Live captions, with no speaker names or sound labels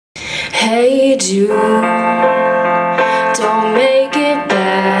Hey Jude, don't make it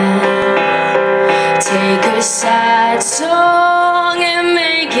bad. Take a sad song and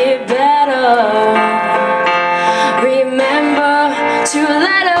make it better. Remember to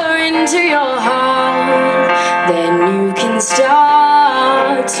let her into your heart, then you can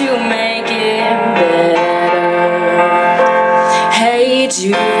start to make it better. Hey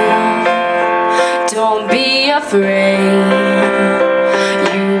Jude, don't be afraid.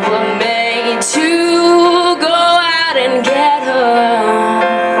 To go out and get her.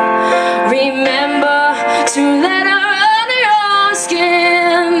 Remember to let her under your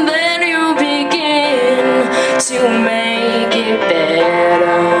skin, then you begin to make it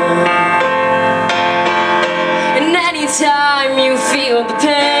better. And anytime you feel the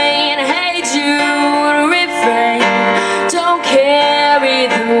pain, hey Jude, refrain. Don't carry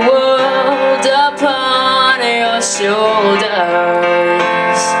the world upon your shoulders.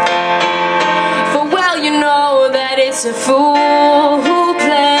 It's a fool who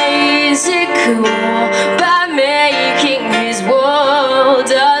plays it cool by making his world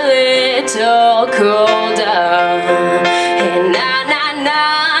a little colder. And na na na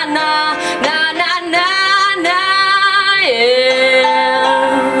na na na na na, yeah.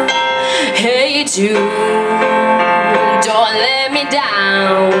 Hey Jude, don't let me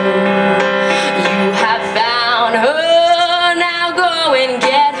down. You have found her, now go and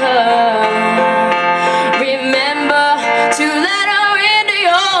get her.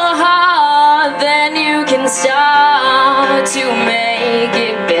 Start to make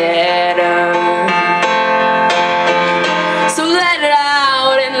it better. So let it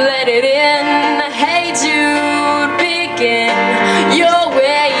out and let it in. Hey Jude, begin. You're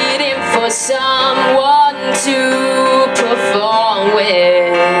waiting for someone to perform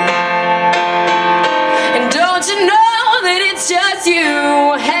with. And don't you know that it's just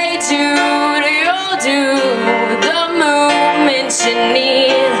you? Hey Jude, you'll do the movement you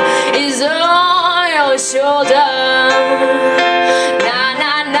need is on your shoulder. Na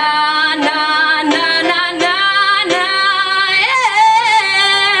na na na na na na na,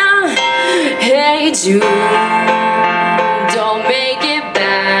 yeah. Hey Jude, don't make it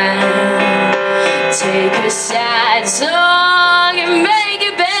bad. Take a sad song and make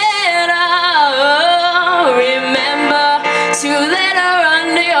it better. Remember to let her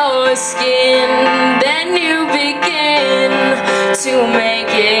under your skin, then you begin to make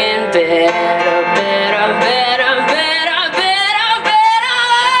it better, better, better, better, better, better,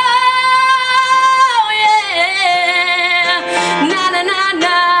 oh yeah. Na na na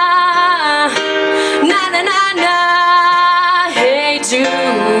na, na na na na, hey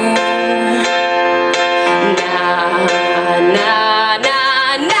Jude. Na na na na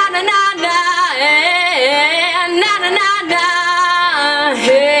na na na, yeah. Na na na na,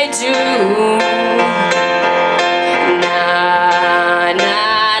 hey Jude. Na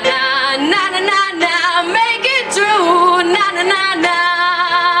na na na na na,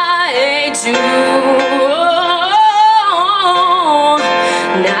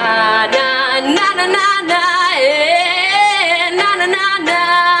 eh, na na na na,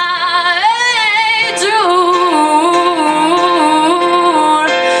 eh, Jude.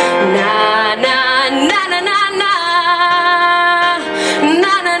 Na na na na na na,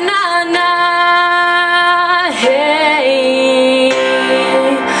 na na na na, hey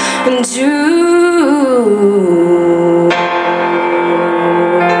Jude.